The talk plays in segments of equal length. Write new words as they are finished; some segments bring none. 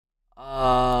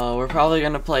We're probably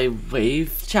gonna play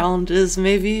wave challenges,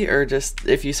 maybe, or just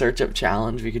if you search up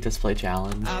challenge, we could just play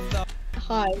challenge.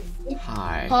 Hi.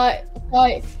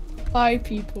 Hi. Hi,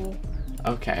 people.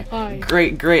 Okay. Hi.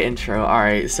 Great intro.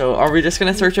 Alright, so are we just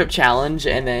gonna search up challenge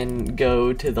and then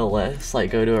go to the list, like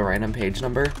go to a random page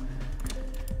number?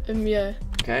 Yeah.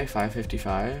 Okay,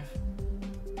 555.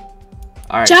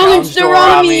 Alright, Challenge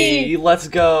Dorami! Let's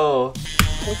go!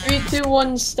 3, 2,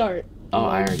 1, start. Oh,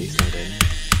 I already started.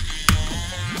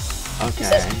 Okay.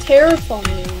 This is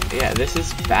terrifying. Yeah, this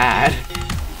is bad.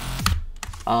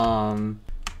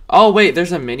 Oh wait,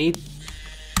 there's a mini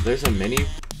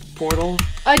portal?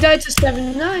 I died to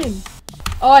 79.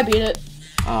 Oh, I beat it.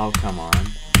 Oh, come on.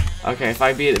 Okay, if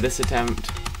I beat it this attempt.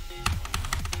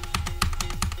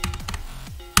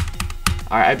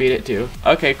 Alright, I beat it too.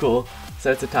 Okay, cool.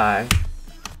 So it's a tie.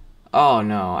 Oh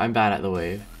no, I'm bad at the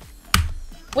wave.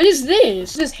 What is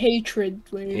this? This is hatred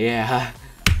wave. Yeah.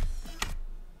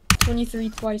 23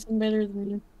 twice. I'm better than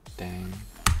you. Dang.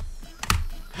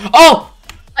 Oh!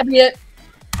 I beat it.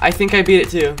 I think I beat it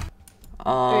too.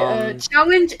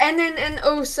 Challenge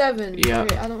NNN07. Yeah.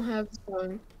 Okay, I don't have this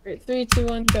one. Wait, 3, 2,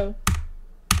 1, go.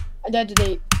 I died to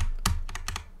date.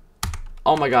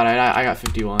 Oh my god, I got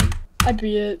 51. I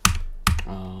beat it.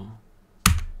 Oh.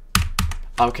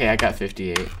 Okay, I got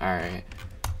 58. Alright.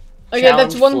 Okay,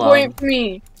 that's 1 point for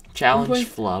me. Challenge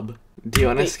flub. Do you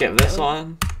want to skip this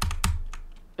one?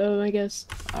 I guess.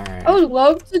 Alright. I would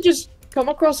love to just come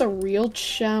across a real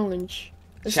challenge.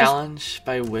 Challenge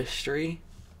by Wistry?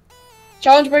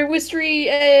 Challenge by Wistry,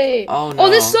 hey! Oh no. Oh,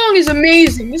 this song is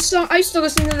amazing! This song, I used to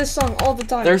listen to this song all the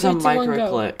time. There's 3, a 2, 1, micro go.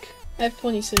 click. I have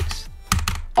 26.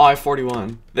 Oh, I have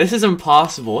 41. This is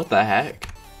impossible. What the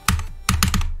heck?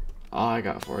 Oh, I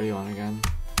got 41 again.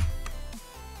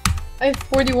 I have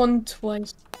 41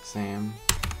 twice. Same.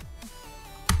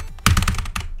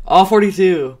 Oh,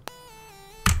 42.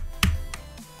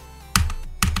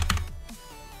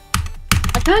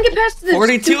 I can't get past this.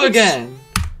 42 again.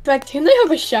 In fact, can they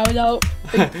have a shout out?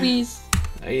 Like, please.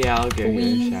 Yeah, I'll give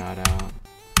you a shout out.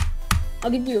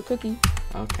 I'll give you a cookie.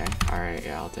 Okay. Alright,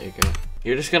 yeah, I'll take it.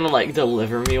 You're just gonna like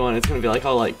deliver me one. It's gonna be like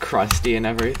all like crusty and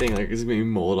everything. Like there's gonna be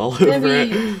mold all over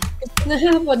it. It's gonna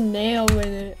have a nail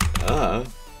in it.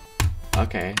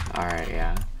 Okay. Alright,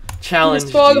 yeah. Challenge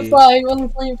G. Spotify, 1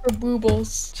 point for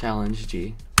Boobles. Challenge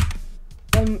G.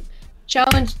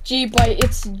 Challenge G by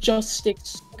It's Just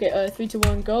Sticks. Okay, 3, 2,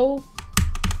 1, go.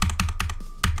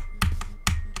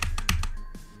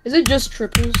 Is it just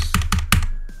triples?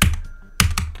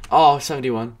 Oh,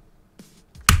 71.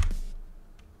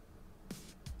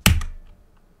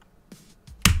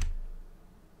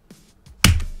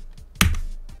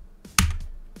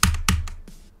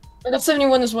 I got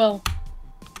 71 as well.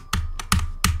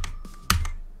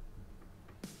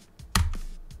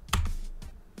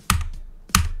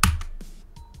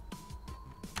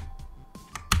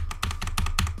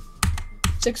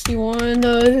 $61.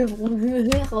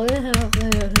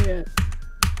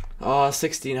 Oh,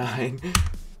 69.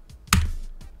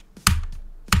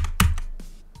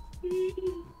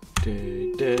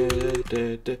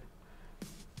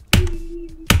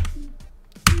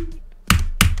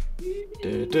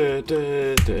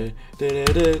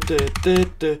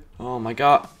 Oh my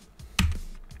god.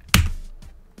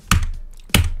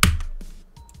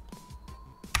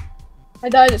 I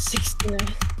died at 69.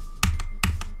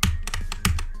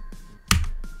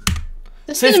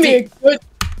 This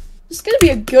is gonna be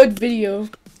a good video.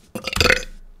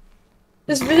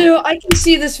 This video, I can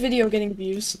see this video getting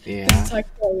views. Yeah. It's high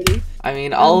quality. I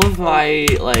mean, all of my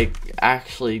like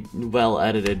actually well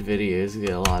edited videos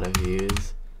get a lot of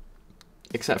views,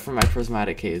 except for my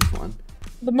Prismatic Haze one.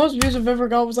 The most views I've ever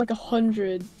got was like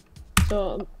 100.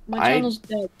 So my channel's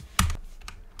dead.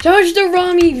 Challenge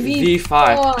Dorami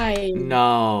V5.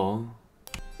 No.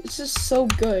 This is so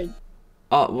good.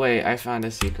 Oh wait, I found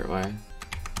a secret way.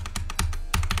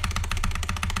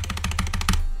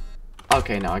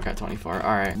 Okay, now I got 24.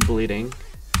 Alright, bleeding.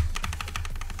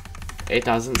 It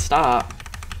doesn't stop.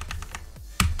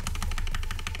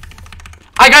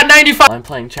 I got 95! I'm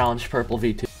playing Challenge Purple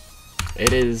V2.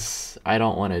 It is... I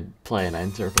don't want to play a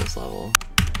 9 surface level.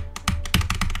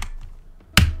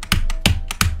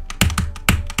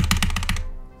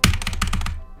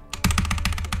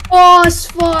 Boss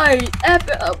fight!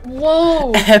 Epic!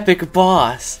 Whoa! Epic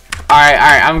boss!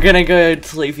 Alright, I'm gonna go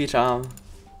Sleepy Tom.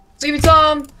 Sleepy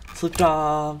Tom! Sleepy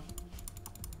Tom!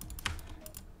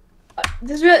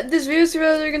 This video is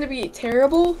either gonna be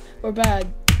terrible or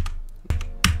bad.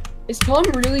 Is Tom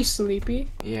really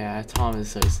sleepy? Yeah, Tom is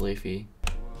so sleepy.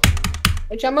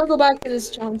 Actually, I'm gonna go back to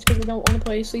this challenge because I don't want to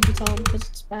play Sleepy Tom because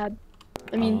it's bad.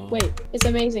 I mean, wait. It's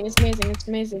amazing. It's amazing. It's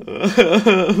amazing.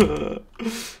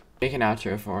 Make an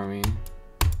outro for me.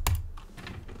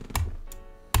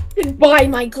 Goodbye,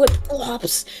 my clip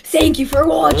flops. Thank you for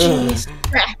watching this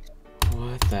crap.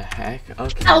 What the heck?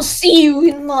 Okay. I'll see you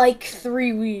in like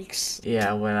 3 weeks.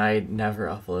 Yeah, when I never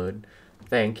upload.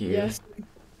 Thank you. Yes.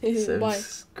 Bye.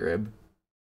 Scrib.